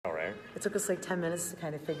It took us like 10 minutes to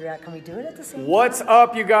kind of figure out, can we do it at the same time? What's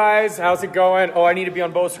up, you guys? How's it going? Oh, I need to be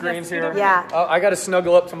on both screens here. Yeah. I got to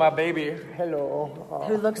snuggle up to my baby. Hello.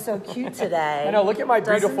 Who looks so cute today. I know, look at my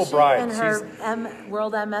beautiful bride. In her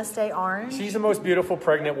World MS Day orange. She's the most beautiful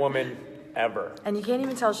pregnant woman ever. And you can't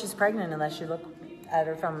even tell she's pregnant unless you look at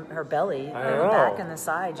her from her belly, her back and the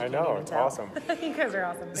side. You I know, it's awesome. You guys are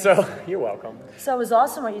awesome. So, you're welcome. So it was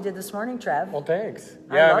awesome what you did this morning, Trev. Well, thanks.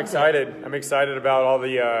 Yeah, I'm excited. I'm excited about all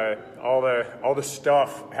the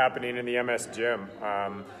stuff happening in the MS gym,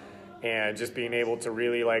 and just being able to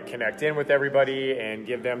really like connect in with everybody and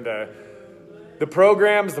give them the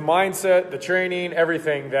programs, the mindset, the training,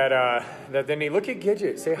 everything that they need. Look at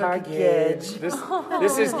Gidget. Say hi, Gidget.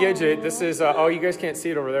 This is Gidget. This is you guys can't see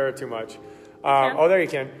it over there too much. There you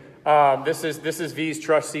can. This is V's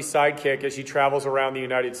trusty sidekick as she travels around the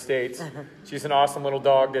United States. She's an awesome little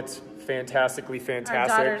dog that's fantastically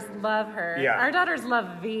fantastic. Our daughters love her. Yeah. Our daughters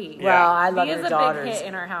love V. Yeah. Well, I love V her is daughters. a big hit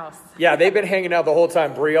in our house. Yeah, they've been hanging out the whole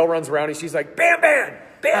time. Brielle runs around and she's like, Bam Bam!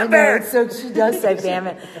 I Bam know, Bam! so she does say Bam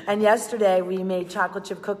Van. And yesterday we made chocolate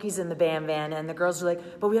chip cookies in the Bam Van, and the girls were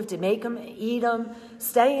like, but we have to make them, eat them,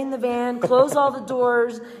 stay in the van, close all the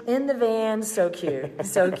doors in the van. So cute.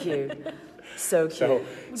 So cute. So cute.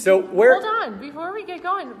 So where? Hold on, before we get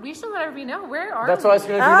going, we should let everybody know where are That's we? what I was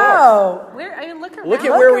going to do Oh, Where? I mean, look around. next.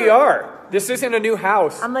 Look at where we are. This isn't a new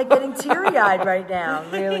house. I'm like getting teary-eyed right now,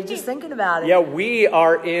 really, just thinking about it. Yeah, we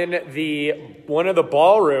are in one of the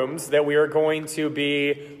ballrooms that we are going to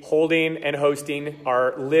be holding and hosting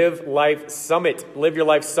our Live Your Life Summit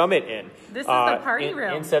in. This is the party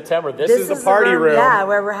room. In September. This is is the party room. Yeah,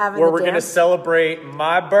 where we're having where we're going to celebrate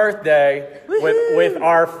my birthday with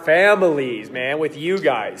our families, man, with you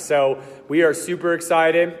guys. So we are super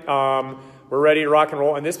excited. We're ready to rock and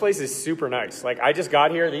roll, and this place is super nice. Like, I just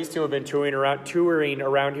got here. These two have been touring around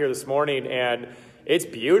here this morning, and it's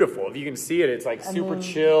beautiful. If you can see it, it's like super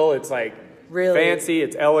chill. It's like really fancy.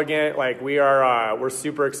 It's elegant. Like, we're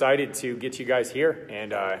super excited to get you guys here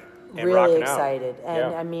and really rocking excited. out.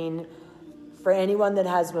 And yeah. I mean, for anyone that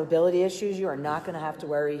has mobility issues, you are not going to have to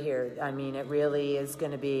worry here. I mean, it really is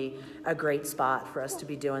going to be a great spot for us to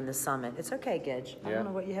be doing this summit. It's okay, Gidge. I don't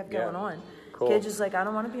know what you have going on. Cool. Gidge is like, I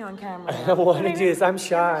don't want to be on camera. I don't want to do this. I'm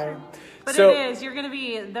shy. But it is. You're going to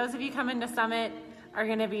be, those of you coming to Summit are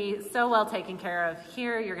going to be so well taken care of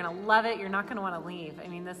here. You're going to love it. You're not going to want to leave. I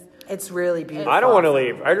mean, it's really beautiful. I don't want to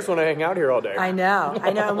leave. I just want to hang out here all day. I know.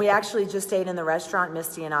 And we actually just ate in the restaurant,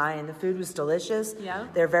 Misty and I, and the food was delicious. Yeah.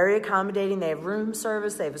 They're very accommodating. They have room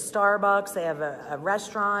service. They have a Starbucks. They have a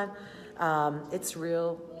restaurant. It's a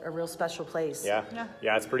real special place. Yeah,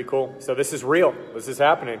 it's pretty cool. So this is real. This is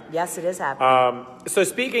happening. Yes, it is happening. So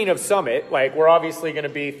speaking of Summit, like, we're obviously going to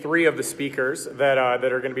be 3 of the speakers that are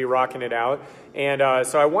going to be rocking it out. And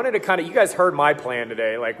so I wanted to you guys heard my plan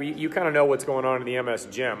today. Like, you kind of know what's going on in the MS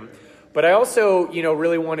gym. But I also,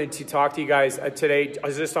 really wanted to talk to you guys today,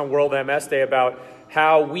 just on World MS Day, about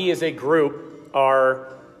how we as a group are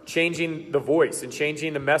changing the voice and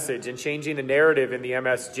changing the message and changing the narrative in the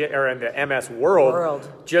MS world.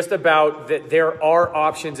 Just about that there are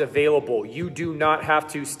options available. You do not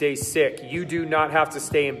have to stay sick. You do not have to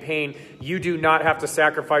stay in pain. You do not have to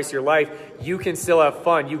sacrifice your life. You can still have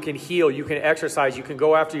fun. You can heal. You can exercise. You can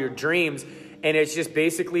go after your dreams. And it's just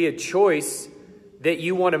basically a choice that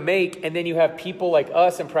you want to make. And then you have people like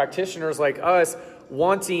us and practitioners like us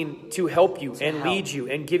wanting to help you and lead you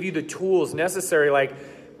and give you the tools necessary. Like,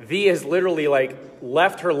 V has literally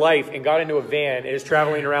left her life and got into a van and is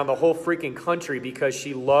traveling around the whole freaking country because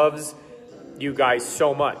she loves you guys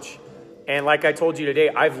so much. And like I told you today,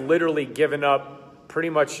 I've literally given up pretty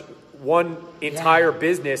much one entire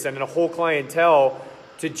business and a whole clientele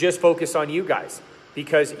to just focus on you guys,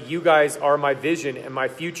 because you guys are my vision and my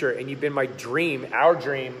future, and you've been my dream, our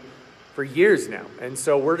dream, for years now. And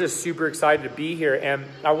so we're just super excited to be here. And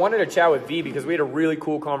I wanted to chat with V because we had a really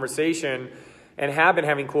cool conversation and have been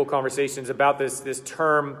having cool conversations about this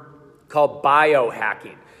term called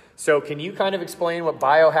biohacking. So can you kind of explain what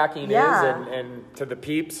biohacking is and to the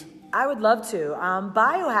peeps? I would love to.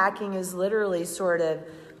 Biohacking is literally sort of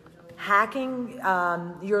hacking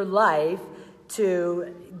your life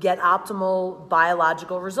to get optimal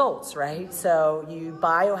biological results, right? So you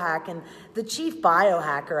biohack, and the chief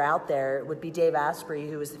biohacker out there would be Dave Asprey,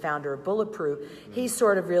 who is the founder of Bulletproof. He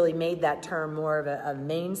sort of really made that term more of a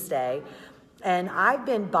mainstay. And I've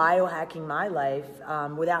been biohacking my life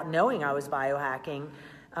without knowing I was biohacking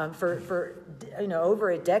for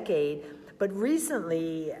over a decade. But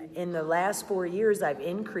recently, in the last 4 years, I've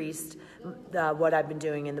increased what I've been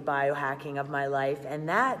doing in the biohacking of my life, and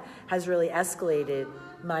that has really escalated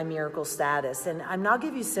my miracle status. And I'll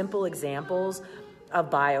give you simple examples. of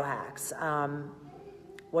biohacks.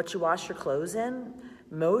 What you wash your clothes in.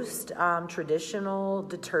 Most traditional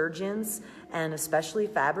detergents and especially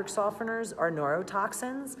fabric softeners are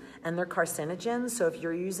neurotoxins and they're carcinogens. So if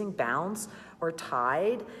you're using Bounce or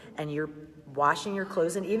Tide and you're washing your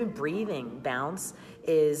clothes and even breathing Bounce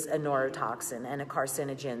is a neurotoxin and a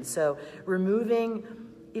carcinogen. So removing,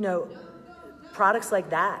 products like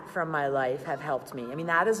that from my life have helped me. I mean,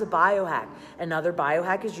 that is a biohack. Another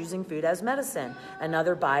biohack is using food as medicine.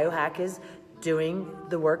 Another biohack is doing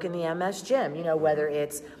the work in the MS gym, whether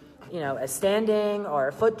it's, a standing or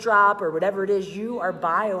a foot drop or whatever it is, you are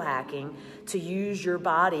biohacking to use your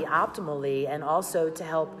body optimally and also to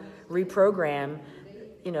help reprogram,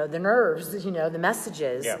 the nerves, the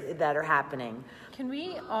messages that are happening. Can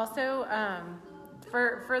we also,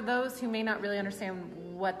 for those who may not really understand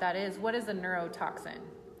what that is, what is a neurotoxin?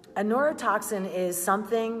 A neurotoxin is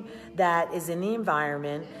something that is in the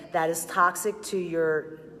environment that is toxic to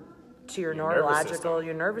your neurological,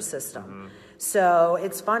 your nervous system. Mm-hmm. So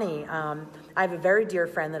it's funny. I have a very dear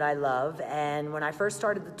friend that I love, and when I first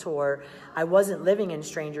started the tour, I wasn't living in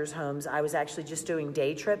strangers' homes. I was actually just doing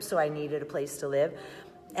day trips, so I needed a place to live.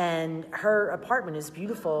 And her apartment is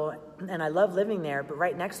beautiful, and I love living there, but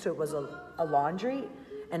right next to it was a laundry,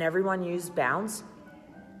 and everyone used Bounce.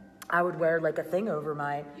 I would wear like a thing over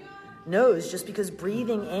my nose just because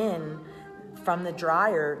breathing in from the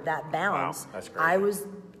dryer, that Bounce, wow, that's crazy.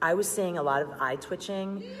 I was seeing a lot of eye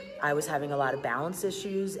twitching. I was having a lot of balance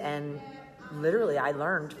issues, and literally I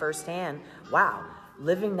learned firsthand, wow,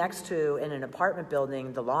 living next to in an apartment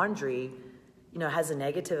building, the laundry, has a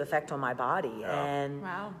negative effect on my body. Yeah. And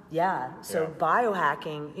wow. So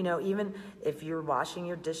biohacking, even if you're washing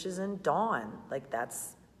your dishes in Dawn, like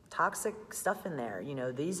that's toxic stuff in there.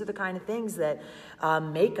 These are the kind of things that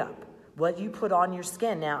makeup, what you put on your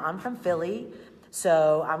skin. Now, I'm from Philly,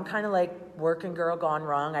 so I'm kind of like working girl gone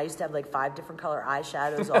wrong. I used to have like 5 different color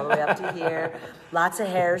eyeshadows all the way up to here, lots of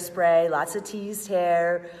hairspray, lots of teased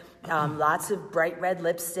hair, lots of bright red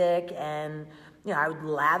lipstick, and I would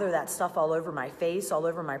lather that stuff all over my face, all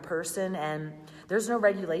over my person, and there's no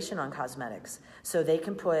regulation on cosmetics. So they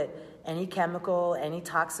can put any chemical, any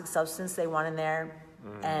toxic substance they want in there.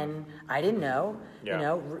 Mm-hmm. And I didn't know,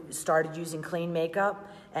 started using clean makeup.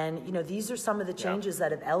 And, these are some of the changes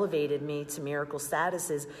that have elevated me to miracle status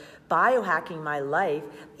is biohacking my life.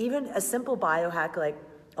 Even a simple biohack, like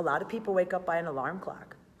a lot of people wake up by an alarm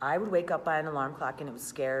clock. I would wake up by an alarm clock and it would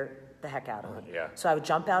scare the heck out of me. Yeah. So I would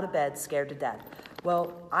jump out of bed scared to death.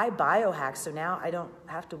 Well, I biohack, so now I don't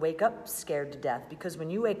have to wake up scared to death, because when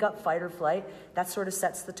you wake up fight or flight, that sort of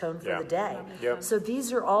sets the tone for the day. Yep. So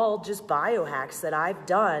these are all just biohacks that I've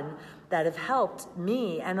done that have helped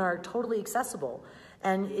me and are totally accessible.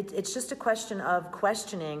 And it's just a question of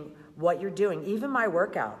questioning what you're doing. Even my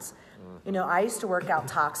workouts. I used to work out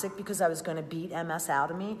toxic because I was going to beat MS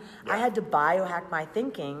out of me. Yeah. I had to biohack my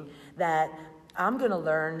thinking that I'm going to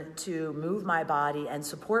learn to move my body and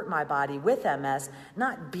support my body with MS,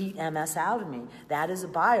 not beat MS out of me. That is a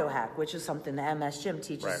biohack, which is something the MS gym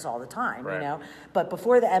teaches us all the time, But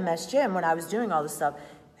before the MS gym, when I was doing all this stuff,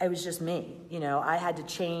 it was just me. I had to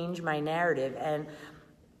change my narrative. And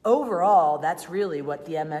overall, that's really what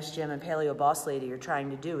the MS gym and Paleo Boss Lady are trying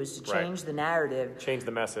to do, is to change the narrative. Change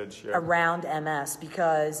the message. Around MS,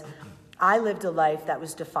 because I lived a life that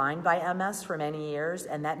was defined by MS for many years,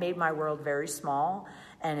 and that made my world very small,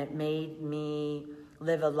 and it made me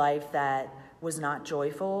live a life that was not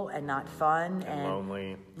joyful and not fun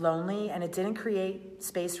and lonely, and it didn't create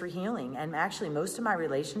space for healing. And actually, most of my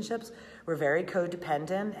relationships were very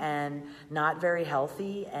codependent and not very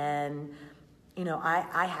healthy, and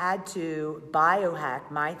I had to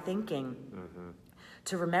biohack my thinking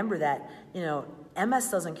to remember that,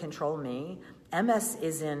 MS doesn't control me. MS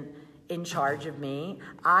isn't in charge of me.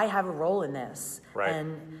 I have a role in this. Right.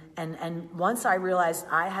 And once I realized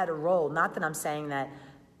I had a role, not that I'm saying that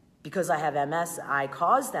because I have MS, I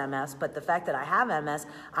caused MS, but the fact that I have MS,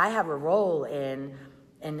 I have a role in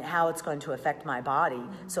how it's going to affect my body.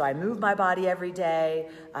 So I move my body every day.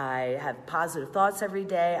 I have positive thoughts every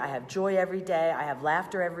day. I have joy every day. I have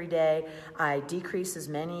laughter every day. I decrease as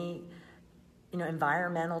many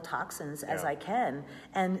environmental toxins as I can.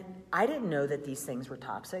 And I didn't know that these things were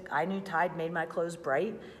toxic. I knew Tide made my clothes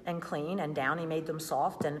bright and clean, and Downy made them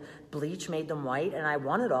soft, and bleach made them white, and I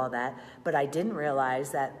wanted all that, but I didn't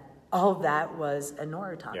realize that all of that was a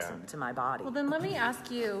neurotoxin to my body. Well, then let me ask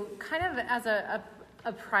you, kind of as a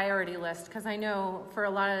priority list, because I know for a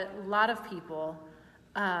lot of people,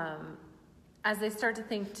 as they start to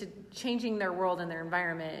think to changing their world and their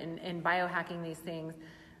environment and biohacking these things,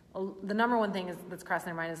 the number one thing that's crossing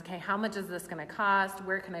their mind is, okay, how much is this going to cost?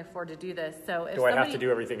 Where can I afford to do this? So if do I have to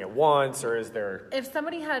do everything at once, or is there? If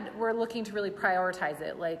somebody were looking to really prioritize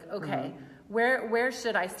it, like, okay, where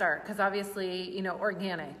should I start? Because obviously,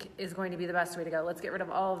 organic is going to be the best way to go. Let's get rid of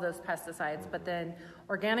all of those pesticides. But then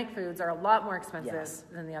organic foods are a lot more expensive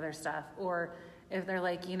than the other stuff. Or if they're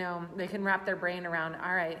like, they can wrap their brain around,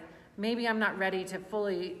 all right, maybe I'm not ready to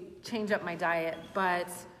fully change up my diet, but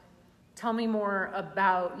tell me more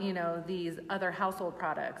about, these other household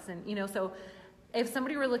products. And, so if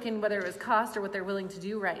somebody were looking, whether it was cost or what they're willing to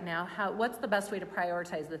do right now, what's the best way to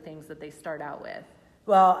prioritize the things that they start out with?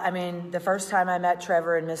 Well, I mean, the first time I met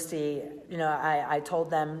Trevor and Misty, I told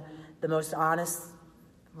them the most honest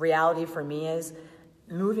reality for me is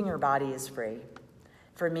moving your body is free.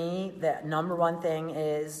 For me, the number one thing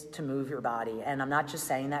is to move your body. And I'm not just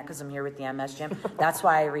saying that because I'm here with the MS Gym. That's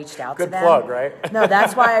why I reached out to them. Good plug, right? No,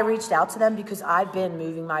 that's why I reached out to them, because I've been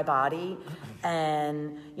moving my body.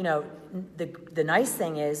 And, the nice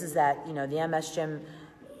thing is that, the MS Gym,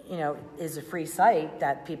 is a free site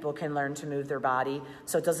that people can learn to move their body.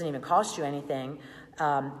 So it doesn't even cost you anything.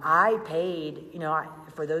 I paid,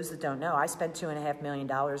 for those that don't know, I spent $2.5 million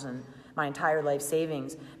in my entire life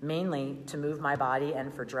savings, mainly to move my body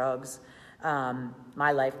and for drugs.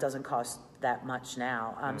 My life doesn't cost that much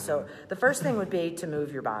now. So the first thing would be to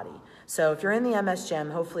move your body. So if you're in the MS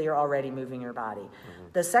Gym, hopefully you're already moving your body.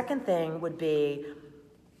 The second thing would be,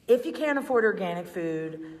 if you can't afford organic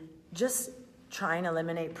food, just try and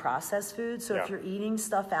eliminate processed food. So if you're eating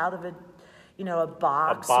stuff out of a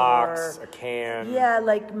box or a can. Yeah,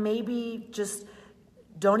 like maybe just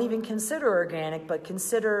don't even consider organic, but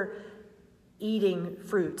consider eating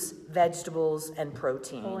fruits, vegetables, and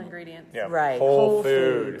protein. Whole ingredients. Yeah. Right. Whole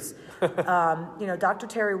food. Foods. Dr.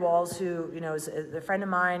 Terry Walls, who, is a friend of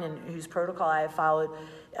mine and whose protocol I have followed,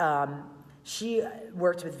 she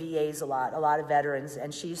worked with VAs a lot of veterans,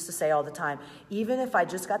 and she used to say all the time, even if I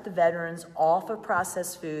just got the veterans off of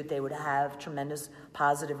processed food, they would have tremendous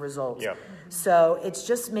positive results. Yep. So it's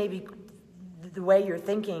just maybe the way you're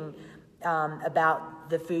thinking about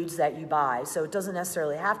the foods that you buy. So it doesn't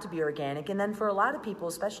necessarily have to be organic. And then for a lot of people,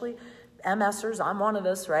 especially MSers, I'm one of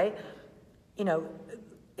us, right?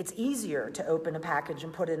 It's easier to open a package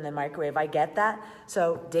and put it in the microwave. I get that.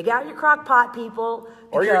 So dig out your crock pot, people.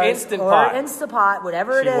 Or your Instant Pot. Or Instapot,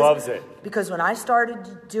 whatever it is. She loves it. Because when I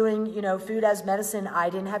started doing, food as medicine, I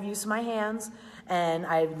didn't have use of my hands. And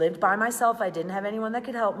I lived by myself. I didn't have anyone that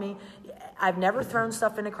could help me. I've never thrown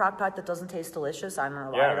stuff in a crock pot that doesn't taste delicious. I don't know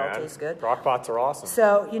why it all tastes good. Crock pots are awesome.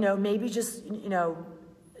 So, maybe just,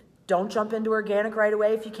 don't jump into organic right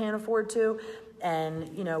away if you can't afford to. And,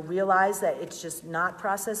 realize that it's just not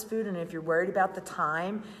processed food. And if you're worried about the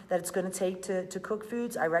time that it's going to take to cook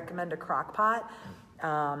foods, I recommend a crock pot.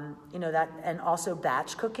 And also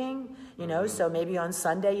batch cooking, so maybe on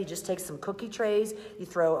Sunday you just take some cookie trays, you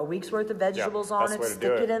throw a week's worth of vegetables on it,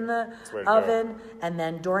 stick it in the oven, and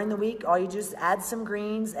then during the week, all you do is add some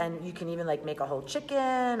greens, and you can even make a whole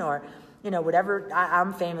chicken or, whatever.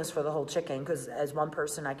 I'm famous for the whole chicken because as one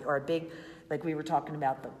person, or a big, we were talking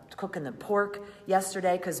about cooking the pork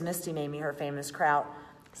yesterday because Misty made me her famous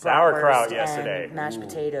sauerkraut yesterday. And mashed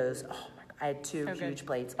potatoes. Oh, I had two huge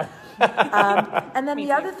plates. And then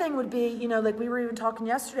the other thing would be, we were even talking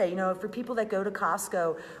yesterday, for people that go to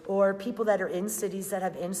Costco or people that are in cities that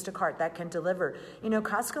have Instacart that can deliver,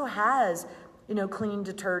 Costco has, clean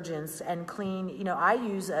detergents and clean, I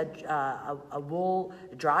use a wool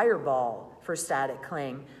dryer ball for static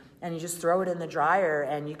cling. And you just throw it in the dryer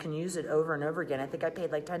and you can use it over and over again. I think I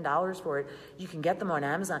paid $10 for it. You can get them on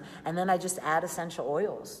Amazon. And then I just add essential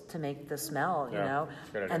oils to make the smell,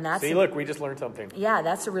 And that's look, we just learned something. Yeah,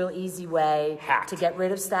 that's a real easy way to get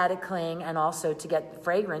rid of static cling and also to get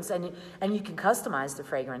fragrance. And you can customize the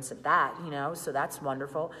fragrance at that, so that's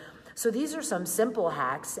wonderful. So these are some simple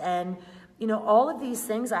hacks. And all of these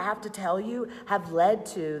things, I have to tell you, have led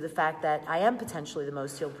to the fact that I am potentially the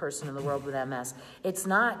most healed person in the world with MS. It's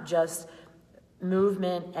not just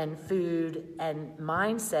movement and food and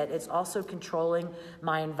mindset. It's also controlling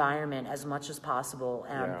my environment as much as possible.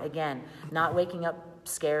 Again, not waking up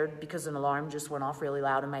scared because an alarm just went off really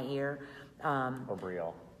loud in my ear. Or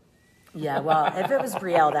Brielle. Yeah, well, if it was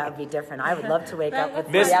Brielle, that would be different. I would love to wake up with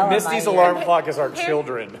Brielle. Misty's alarm clock is our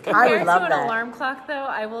children. I would love to that. An alarm clock, though,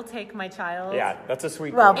 I will take my child. Yeah, that's a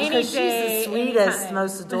sweet Well, girl. because she's the sweetest,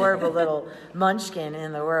 most adorable little munchkin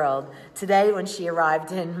in the world. Today, when she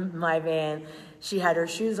arrived in my van, she had her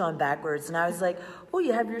shoes on backwards, and I was like, oh,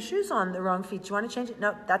 you have your shoes on the wrong feet. You want to change it?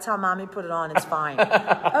 No, that's how mommy put it on. It's fine.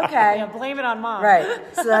 Okay. Yeah, blame it on mom. Right.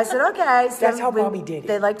 So I said, okay. So That's how mommy did it.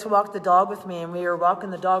 They like to walk the dog with me, and we were walking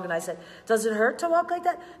the dog, and I said, does it hurt to walk like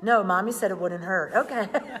that? No, mommy said it wouldn't hurt. Okay.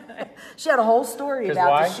 She had a whole story about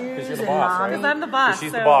why? the shoes You're the and boss, mommy. Because I'm the boss.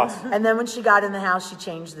 She's so. the boss. And then when she got in the house, she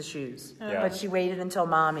changed the shoes. Yeah. But she waited until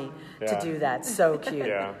mommy Yeah. to do that. So cute.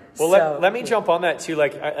 Yeah. Well, So let me cute. jump on that too.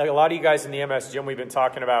 Like a lot of you guys in the MS gym, we've been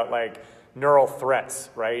talking about like neural threats,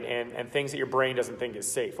 right? And things that your brain doesn't think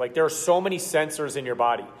is safe. Like there are so many sensors in your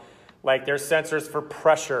body. Like there's sensors for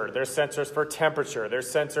pressure, there's sensors for temperature,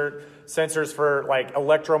 there's sensors for like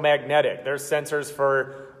electromagnetic, there's sensors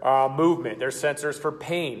for movement, there's sensors for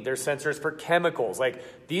pain, there's sensors for chemicals.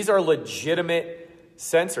 Like these are legitimate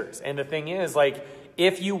sensors. And the thing is, like,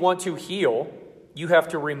 if you want to heal, you have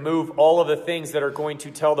to remove all of the things that are going to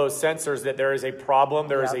tell those sensors that there is a problem,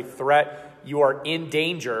 there is a threat, you are in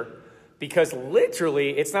danger. Because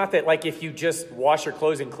literally, it's not that like if you just wash your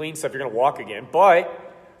clothes and clean stuff, you're going to walk again. But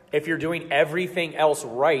if you're doing everything else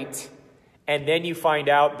right, and then you find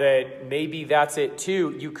out that maybe that's it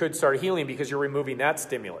too, you could start healing because you're removing that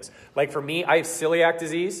stimulus. Like for me, I have celiac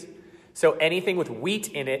disease. So anything with wheat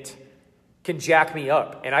in it can jack me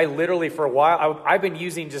up. And I literally, for a while, I've been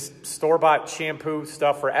using just store-bought shampoo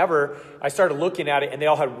stuff forever. I started looking at it, and they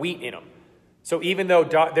all had wheat in them. So even though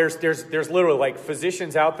there's literally like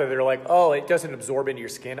physicians out there that are like, oh, it doesn't absorb into your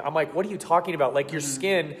skin. I'm like, what are you talking about? Like your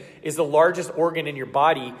skin is the largest organ in your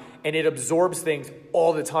body, and it absorbs things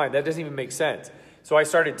all the time. That doesn't even make sense. So I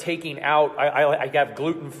started taking out, I have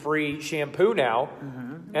gluten-free shampoo now,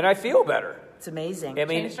 and I feel better. It's amazing. I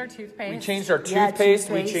mean, Changed our toothpaste. we changed our Yeah, toothpaste,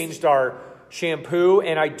 we toothpaste. changed our shampoo,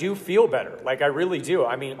 and I do feel better. Like I really do.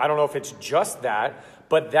 I mean, I don't know if it's just that,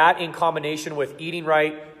 but that in combination with eating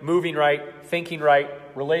right, moving right, thinking right,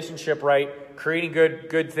 relationship right, creating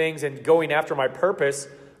good things, and going after my purpose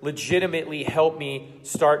legitimately helped me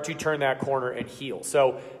start to turn that corner and heal.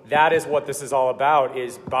 So that is what this is all about,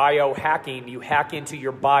 is biohacking. You hack into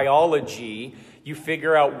your biology. You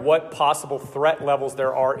figure out what possible threat levels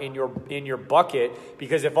there are in your bucket,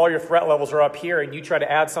 because if all your threat levels are up here and you try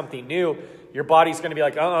to add something new, your body's going to be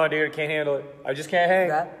like, oh, dude, I can't handle it. I just can't hang.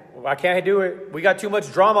 Yeah. I can't do it. We got too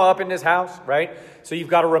much drama up in this house, right? So you've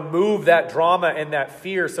got to remove that drama and that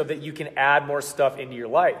fear so that you can add more stuff into your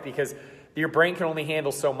life, because your brain can only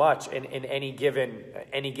handle so much in any given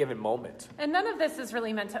moment. And none of this is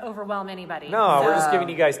really meant to overwhelm anybody. No, we're just giving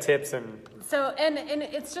you guys tips and... So, and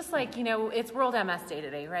it's just like, it's World MS Day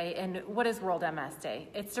today, right? And what is World MS Day?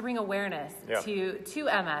 It's to bring awareness to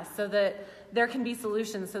MS so that there can be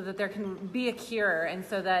solutions, so that there can be a cure, and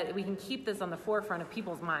so that we can keep this on the forefront of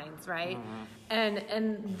people's minds, right?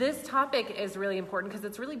 And this topic is really important because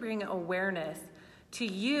it's really bringing awareness to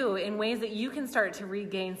you in ways that you can start to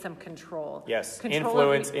regain some control. Yes, Control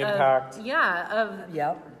influence, impact.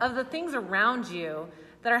 Of the things around you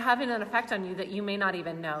that are having an effect on you that you may not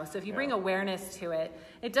even know. So if you bring awareness to it,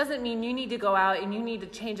 it doesn't mean you need to go out and you need to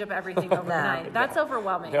change up everything overnight. That's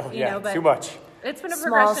overwhelming. No, but too much. It's been a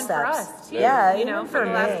Small progression for steps. us too. Yeah, for even the for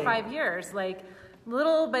last me. 5 years, like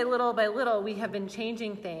little by little by little, we have been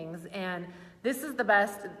changing things, and this is the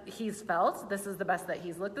best he's felt. This is the best that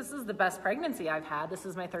he's looked. This is the best pregnancy I've had. This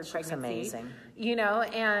is my third pregnancy. amazing.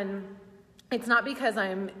 And it's not because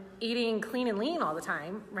I'm eating clean and lean all the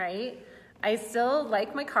time, right? I still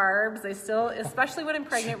like my carbs. I still, especially when I'm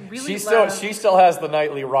pregnant, really love. She still has the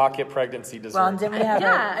nightly rocket pregnancy dessert. Well, and didn't we have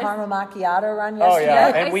Yeah, a caramel macchiato run Oh yesterday? yeah,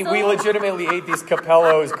 I and we still- legitimately ate these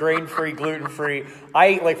Capellos, grain-free, gluten-free. I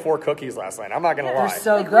ate like 4 cookies last night. I'm not gonna They're lie.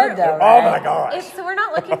 so Like, good, we're- though, Oh right? my gosh. So we're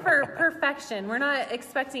not looking for perfection. We're not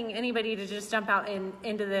expecting anybody to just jump out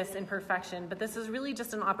into this in perfection, but this is really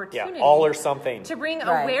just an opportunity. Yeah, all or something. To bring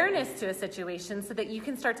Right. awareness to a situation so that you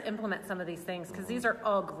can start to implement some of these things, because these are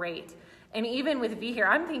all great. And even with V here,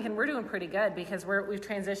 I'm thinking we're doing pretty good because we've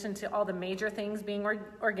transitioned to all the major things being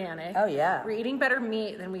organic. Oh, yeah. We're eating better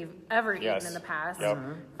meat than we've ever Yes. eaten in the past. Yep.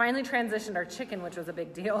 Finally transitioned our chicken, which was a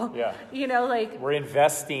big deal. Yeah. Like, We're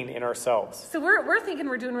investing in ourselves. so we're thinking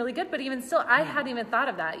we're doing really good, but even still, I hadn't even thought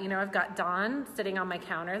of that. I've got Dawn sitting on my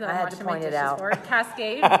counter that I I'm had to washing my point it dishes out. for.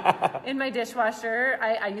 Cascade in my dishwasher.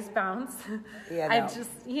 I use Bounce. Yeah, I no. just,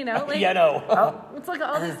 like, Yeah, no. it's like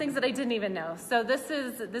all these things that I didn't even know. So this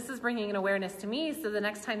is bringing an awareness to me. So the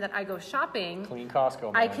next time that I go shopping, Clean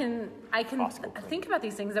Costco, man. I can Costco clean. think about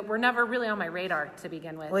these things that were never really on my radar to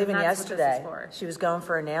begin with. Well, and even that's what this yesterday, is for. she was going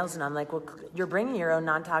for her nails, and I'm like, well, you're bringing your own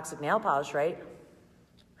non-toxic nail polish, right?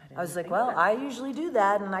 I was like, well, I usually do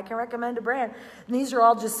that, and I can recommend a brand. And these are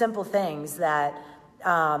all just simple things that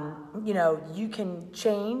you can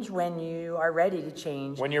change when you are ready to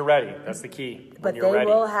change. When you're ready, that's the key. But they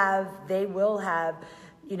will have,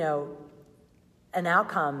 an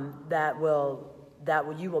outcome that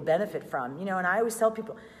you will benefit from. And I always tell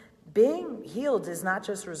people, being healed is not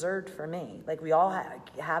just reserved for me. Like, we all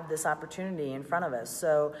have this opportunity in front of us.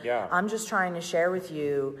 So I'm just trying to share with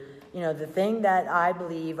you, the thing that I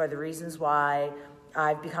believe are the reasons why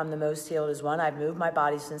I've become the most healed is, one, I've moved my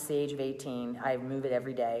body since the age of 18. I move it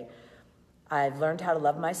every day. I've learned how to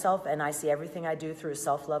love myself, and I see everything I do through a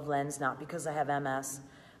self-love lens, not because I have MS.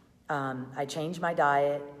 I changed my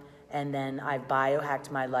diet, and then I've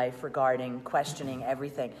biohacked my life regarding questioning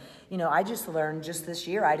everything. I just learned just this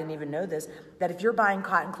year, I didn't even know this, that if you're buying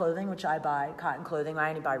cotton clothing, which I buy cotton clothing, I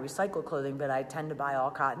only buy recycled clothing, but I tend to buy all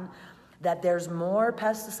cotton, that there's more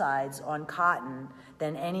pesticides on cotton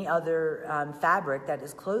than any other fabric that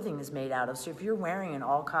clothing is made out of. So if you're wearing an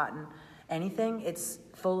all cotton anything, it's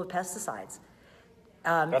full of pesticides.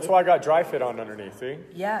 That's why I got dry fit on underneath, see?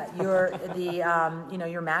 Yeah,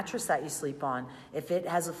 your mattress that you sleep on, if it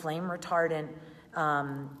has a flame retardant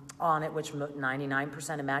on it, which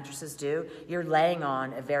 99% of mattresses do, you're laying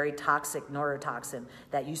on a very toxic neurotoxin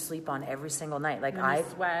that you sleep on every single night. Like, I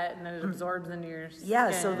sweat and it absorbs into your skin.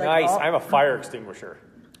 Yeah, so nice. I'm a fire extinguisher.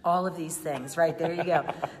 All of these things, right? There you go.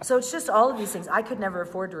 So it's just all of these things. I could never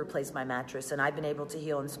afford to replace my mattress, and I've been able to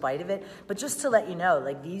heal in spite of it. But just to let you know,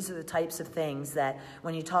 like, these are the types of things that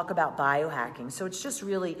when you talk about biohacking, so it's just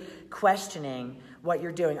really questioning what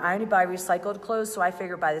you're doing. I only buy recycled clothes, so I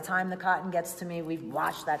figure by the time the cotton gets to me, we've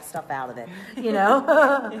washed that stuff out of it,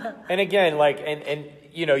 Yeah. And again,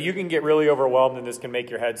 you can get really overwhelmed, and this can make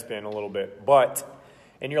your head spin a little bit,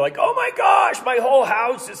 and you're like, oh my gosh, my whole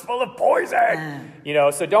house is full of poison.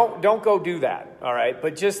 So don't go do that, all right?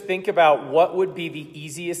 But just think about what would be the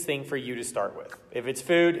easiest thing for you to start with. If it's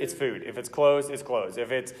food, it's food. If it's clothes, it's clothes.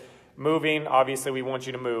 If it's moving, obviously we want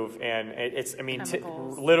you to move. And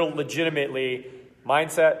legitimately,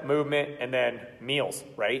 mindset, movement, and then meals,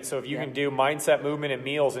 right? So if you can do mindset, movement, and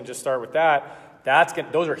meals and just start with that,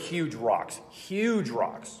 those are huge rocks,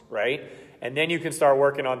 right? And then you can start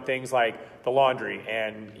working on things like the laundry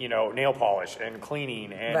and, nail polish and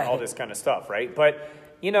cleaning and all this kind of stuff, right? But,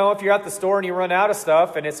 if you're at the store and you run out of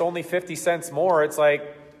stuff and it's only 50 cents more, it's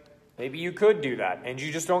like, maybe you could do that and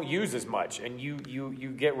you just don't use as much and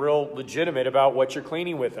you get real legitimate about what you're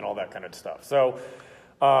cleaning with and all that kind of stuff. So,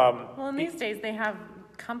 in these days they have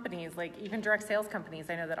companies, like even direct sales companies,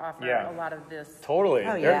 I know, that offer a lot of this. Totally.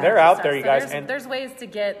 They're out there, you guys. And there's ways to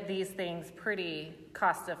get these things pretty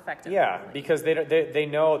cost effective. Yeah, because they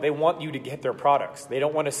know they want you to get their products. They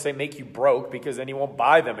don't want to make you broke, because then you won't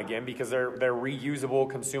buy them again, because they're reusable,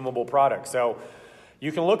 consumable products. So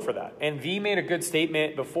you can look for that. And V made a good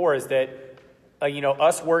statement before, is that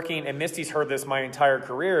us working, and Misty's heard this my entire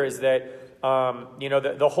career, is that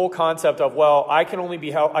the whole concept of, well, I can only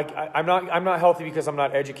be I'm not healthy because I'm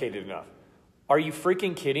not educated enough. Are you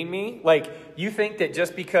freaking kidding me? Like, you think that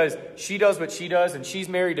just because she does what she does and she's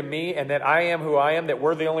married to me and that I am who I am, that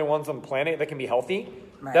we're the only ones on the planet that can be healthy?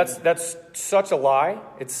 Right. That's such a lie.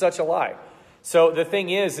 It's such a lie. So the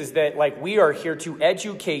thing is that, like, we are here to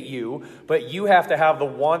educate you, but you have to have the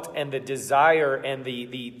want and the desire and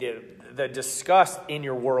the disgust in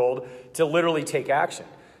your world to literally take action.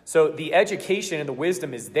 So the education and the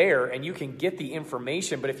wisdom is there, and you can get the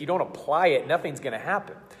information, but if you don't apply it, nothing's going to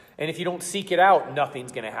happen. And if you don't seek it out,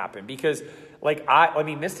 nothing's going to happen. Because, like,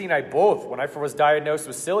 Misty and I both, when I first was diagnosed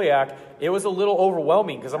with celiac, it was a little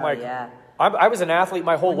overwhelming, because I'm I was an athlete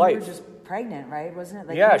my whole life. You were just pregnant, right? Wasn't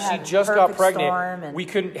it? Like, she just got pregnant. We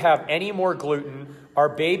couldn't have any more gluten. Our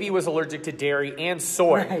baby was allergic to dairy and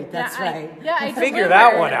soy. Right, that's right. I figure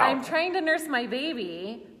that one out. I'm trying to nurse my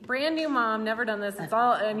baby. Brand new mom, never done this. It's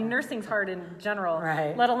all, nursing's hard in general,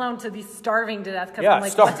 right? Let alone to be starving to death, because I'm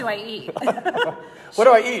like, what do I eat? What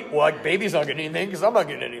do I eat? Well, like, baby's not getting anything because I'm not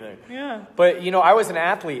getting anything. Yeah. But, I was an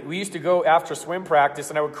athlete. We used to go after swim practice,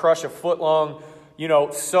 and I would crush a foot-long,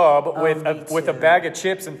 sub with a bag of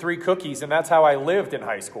chips and 3 cookies, and that's how I lived in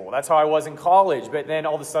high school. That's how I was in college. But then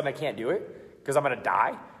all of a sudden I can't do it because I'm going to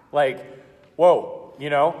die. Like, whoa.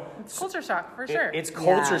 It's culture shock, for sure. It's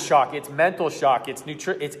culture shock. It's mental shock.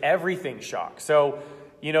 It's everything shock. So,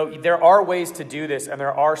 there are ways to do this, and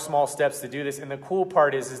there are small steps to do this. And the cool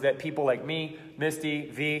part is that people like me, Misty,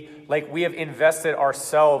 V, like, we have invested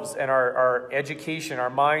ourselves and our education, our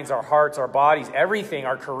minds, our hearts, our bodies, everything,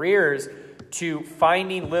 our careers, to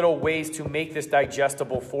finding little ways to make this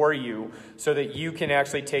digestible for you so that you can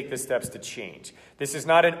actually take the steps to change. This is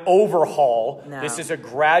not an overhaul. No. This is a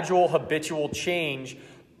gradual, habitual change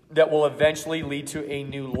that will eventually lead to a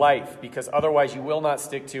new life, because otherwise you will not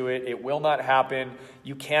stick to it. It will not happen.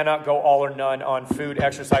 You cannot go all or none on food,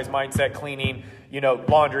 exercise, mindset, cleaning,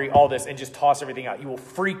 laundry, all this, and just toss everything out. You will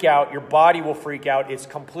freak out. Your body will freak out. It's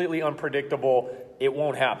completely unpredictable. It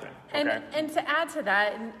won't happen. Okay? And to add to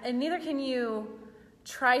that, and neither can you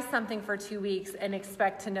try something for 2 weeks and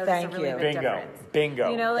expect to notice a really big difference.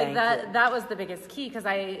 Bingo. That was the biggest key, because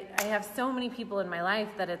I have so many people in my life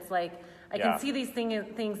that it's like, I can see these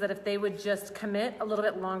things that if they would just commit a little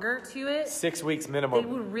bit longer to it, 6 weeks minimum, they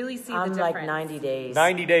would really see the difference. Like 90 days.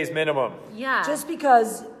 90 days minimum. Yeah. Just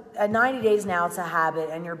because at 90 days now it's a habit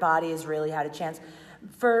and your body has really had a chance.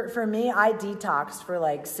 For me, I detoxed for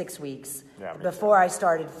like 6 weeks before I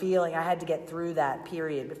started feeling. I had to get through that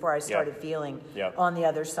period before I started feeling on the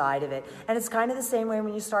other side of it. And it's kind of the same way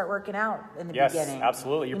when you start working out in the beginning. Yes,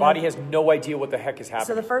 absolutely. Your body has no idea what the heck is happening.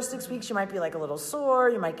 So the first 6 weeks you might be like a little sore.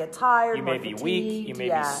 You might get tired. You may be weak.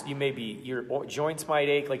 You may be your joints might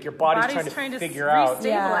ache. Like your body's trying to figure out.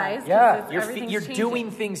 You're doing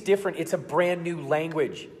things different. It's a brand new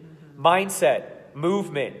language, mindset,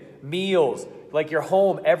 movement, meals. Like your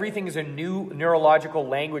home, everything is a new neurological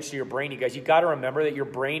language to your brain, you guys. You got to remember that your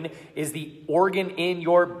brain is the organ in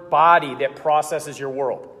your body that processes your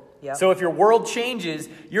world. Yep. So if your world changes,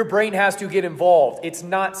 your brain has to get involved. It's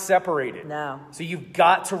not separated. No. So you've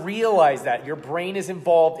got to realize that. Your brain is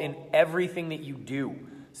involved in everything that you do.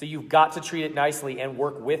 So you've got to treat it nicely and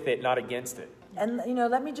work with it, not against it. And,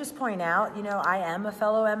 let me just point out, I am a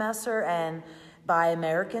fellow MSer, and by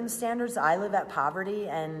American standards, I live at poverty,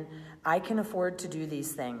 and I can afford to do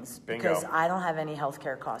these things because I don't have any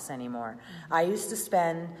healthcare costs anymore. I used to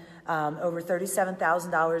spend over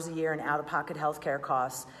 $37,000 a year in out-of-pocket healthcare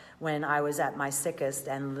costs when I was at my sickest,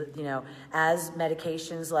 and as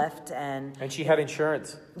medications left and she had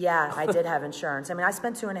insurance. Yeah, I did have insurance. I mean, I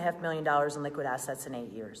spent $2.5 million in liquid assets in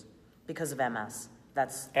 8 years because of MS.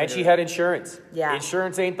 And she had insurance. Yeah.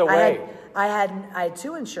 Insurance ain't the way. I had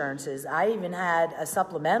 2 insurances. I even had a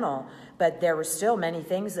supplemental, but there were still many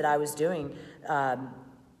things that I was doing.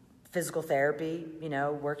 Physical therapy,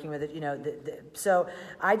 working with it, so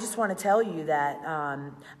I just want to tell you that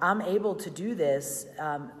I'm able to do this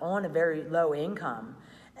on a very low income.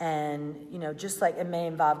 And, just like it may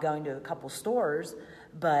involve going to a couple stores,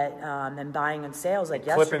 but and buying on sales like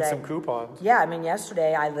yesterday. Clipping some coupons. Yeah, I mean,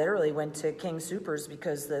 yesterday I literally went to King Soopers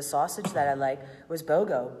because the sausage that I like was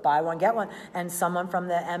BOGO, buy one, get one. And someone from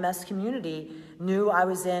the MS community knew I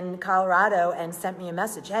was in Colorado and sent me a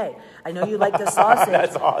message. Hey, I know you like the sausage.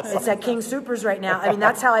 That's awesome. It's at King Soopers right now. I mean,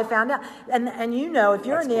 that's how I found out. And if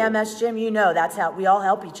you're in the MS gym, that's how we all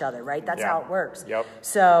help each other, right? That's how it works. Yep.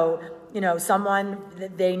 So, someone,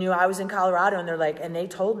 they knew I was in Colorado, and they're like, and they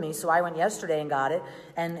told me, so I went yesterday and got it,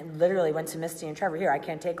 and literally went to Misty and Trevor, here, I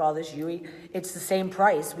can't take all this, you eat. It's the same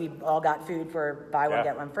price. We all got food for buy one,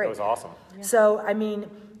 get one free. It was awesome. Yeah. So, I mean,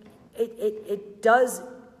 it does,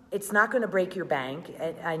 it's not going to break your bank.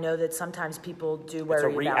 I know that sometimes people do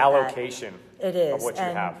worry about that. It's a reallocation it is. Of what you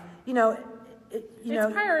have.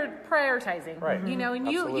 It's prioritizing, right? And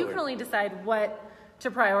Absolutely. you can only decide what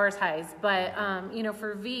to prioritize. But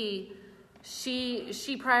for V,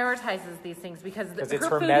 she prioritizes these things because it's her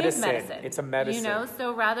her food medicine. is medicine. It's a medicine.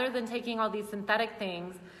 So rather than taking all these synthetic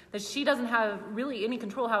things that she doesn't have really any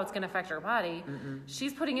control how it's going to affect her body,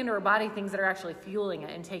 she's putting into her body things that are actually fueling it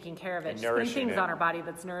and taking care of it. She's putting things on her body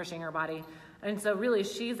that's nourishing her body. And so really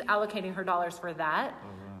she's allocating her dollars for that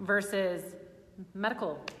versus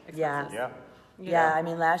medical expenses. Yeah. I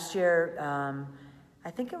mean, last year, I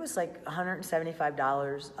think it was like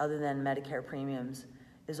 $175 other than Medicare premiums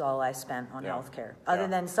is all I spent on healthcare. Other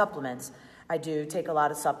than supplements. I do take a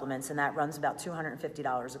lot of supplements, and that runs about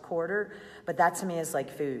 $250 a quarter. But that to me is like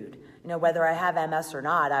food. Whether I have MS or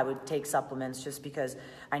not, I would take supplements just because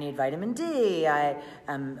I need vitamin D. I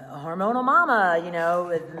am a hormonal mama,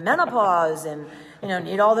 with menopause, and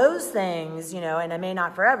need all those things, and I may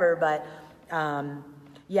not forever, but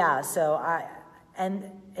and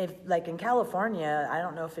if like in California, I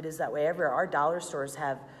don't know if it is that way everywhere, our dollar stores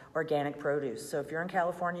have organic produce. So if you're in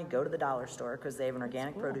California, go to the dollar store because they have an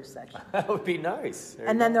organic produce section. That would be nice.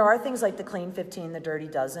 And then there are things like the Clean 15, the Dirty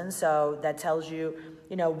Dozen. So that tells you,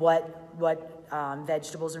 what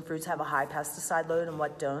vegetables and fruits have a high pesticide load and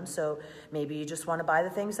what don't. So maybe you just want to buy the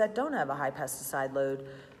things that don't have a high pesticide load,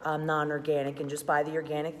 non-organic, and just buy the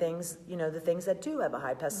organic things, the things that do have a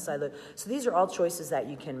high pesticide load. So these are all choices that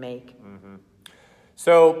you can make. Mm-hmm.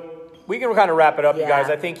 So we can kind of wrap it up, you guys.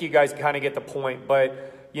 I think you guys kind of get the point, but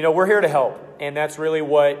we're here to help, and that's really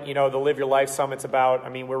what the Live Your Life Summit's about. I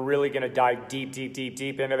mean, we're really going to dive deep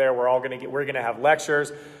into there. We're going to have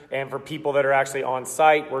lectures, And for people that are actually on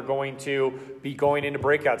site, we're going to be going into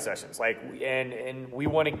breakout sessions. And we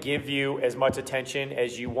want to give you as much attention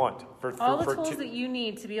as you want. All the tools that you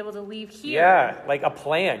need to be able to leave here. Yeah, like a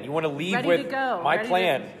plan. You want to leave Ready with to go. my Ready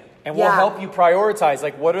plan. to- And we'll help you prioritize,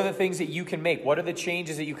 like, what are the things that you can make? What are the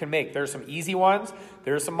changes that you can make? There's some easy ones,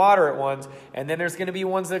 there's some moderate ones, and then there's going to be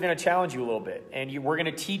ones that are going to challenge you a little bit. And we're going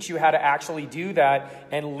to teach you how to actually do that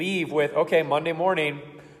and leave with, okay, Monday morning,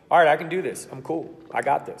 all right, I can do this. I'm cool. I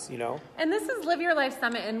got this, you know? And this is Live Your Life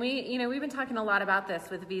Summit, and we've been talking a lot about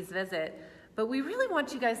this with V's Visit, but we really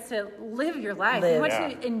want you guys to live your life. We want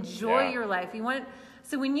you to enjoy your life.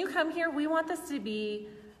 So when you come here, we want this to be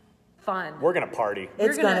fun. We're going to party.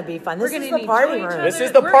 It's going to be fun. This is the enjoy party each room. other. This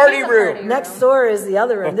is the We're party in the room. party Next door is the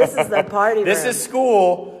other room. This is the party room. This is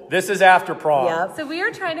school. This is after prom. Yep. So we are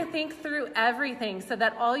trying to think through everything so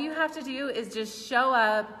that all you have to do is just show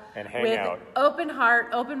up And hang with out. open heart,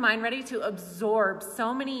 open mind, ready to absorb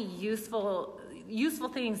so many useful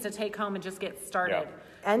things to take home and just get started. Yeah.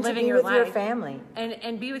 And to living be your with your life. family.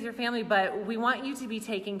 And be with your family, but we want you to be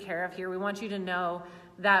taken care of here. We want you to know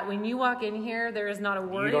that when you walk in here, there is not a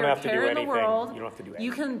worry don't or have to care do in the anything. world. You don't have to do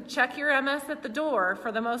You anything. can check your MS at the door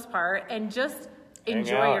for the most part and just Hang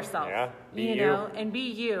enjoy out. yourself. Yeah. Be you you. know, and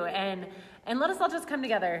be you. And let us all just come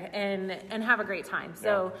together and have a great time.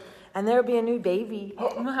 So And there'll be a new baby.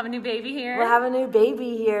 we'll have a new baby here. We'll have a new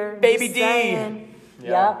baby here. Baby Just D. saying. Yeah.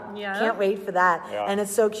 Yep. Yeah. Can't wait for that. Yeah. And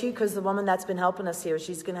it's so cute because the woman that's been helping us here,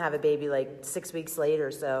 she's going to have a baby like 6 weeks later.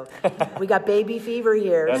 So we got baby fever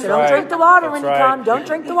here. That's so don't right. drink the water That's when right. you come. Don't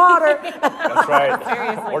drink the water. That's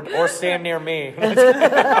right. or stand near me.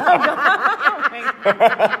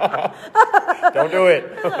 Don't do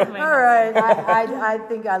it. Oh, my All right. I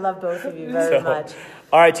think I love both of you very much.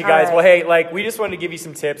 All right, you guys. All Well, right. hey, we just wanted to give you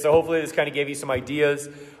some tips. So hopefully this kind of gave you some ideas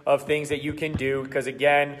of things that you can do. Because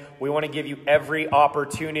again, we want to give you every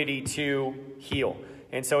opportunity to heal.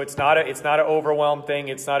 And so it's not an overwhelm thing.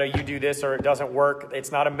 It's not a you do this or it doesn't work.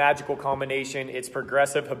 It's not a magical combination. It's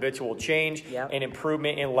progressive habitual change and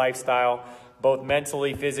improvement in lifestyle, both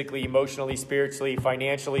mentally, physically, emotionally, spiritually,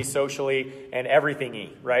 financially, socially, and everything-y,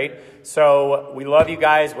 right? So we love you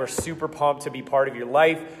guys. We're super pumped to be part of your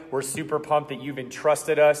life. We're super pumped that you've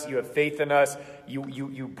entrusted us. You have faith in us.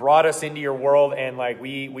 You brought us into your world, and like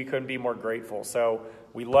we couldn't be more grateful. So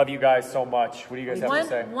we love you guys so much. What do you guys have to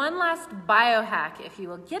say? One last biohack, if you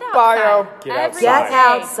will. Get outside. Get Every outside. Get day.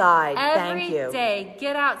 outside. Every Thank you. day,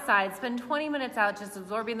 get outside. Spend 20 minutes out just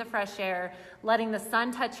absorbing the fresh air, letting the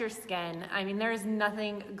sun touch your skin. I mean, there is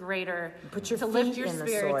nothing greater Put your to lift feet your in the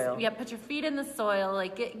spirits. soil. Yeah, put your feet in the soil.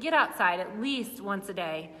 Like get outside at least once a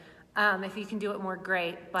day. If you can do it more,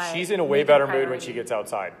 great. But She's in a way make it better mood when priority. she gets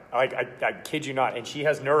outside. Like I kid you not. And she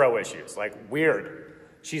has neuro issues. Like weird.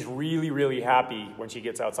 She's really, really happy when she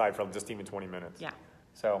gets outside for just even 20 minutes. Yeah.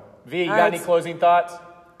 So, V, you All got right. any closing thoughts?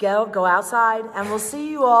 Go outside, and we'll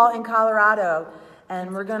see you all in Colorado.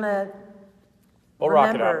 And we're going to We'll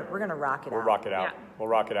rock it out. we're going to rock it We'll out. rock it out. Yeah. We'll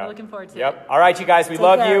rock it out. We're looking forward to Yep. it. All right, you guys. We Take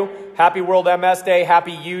love care. you. Happy World MS Day.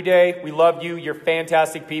 Happy You Day. We love you. You're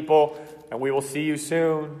fantastic people. And we will see you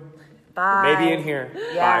soon. Bye. Maybe in here.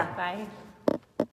 Yeah. Bye. Bye.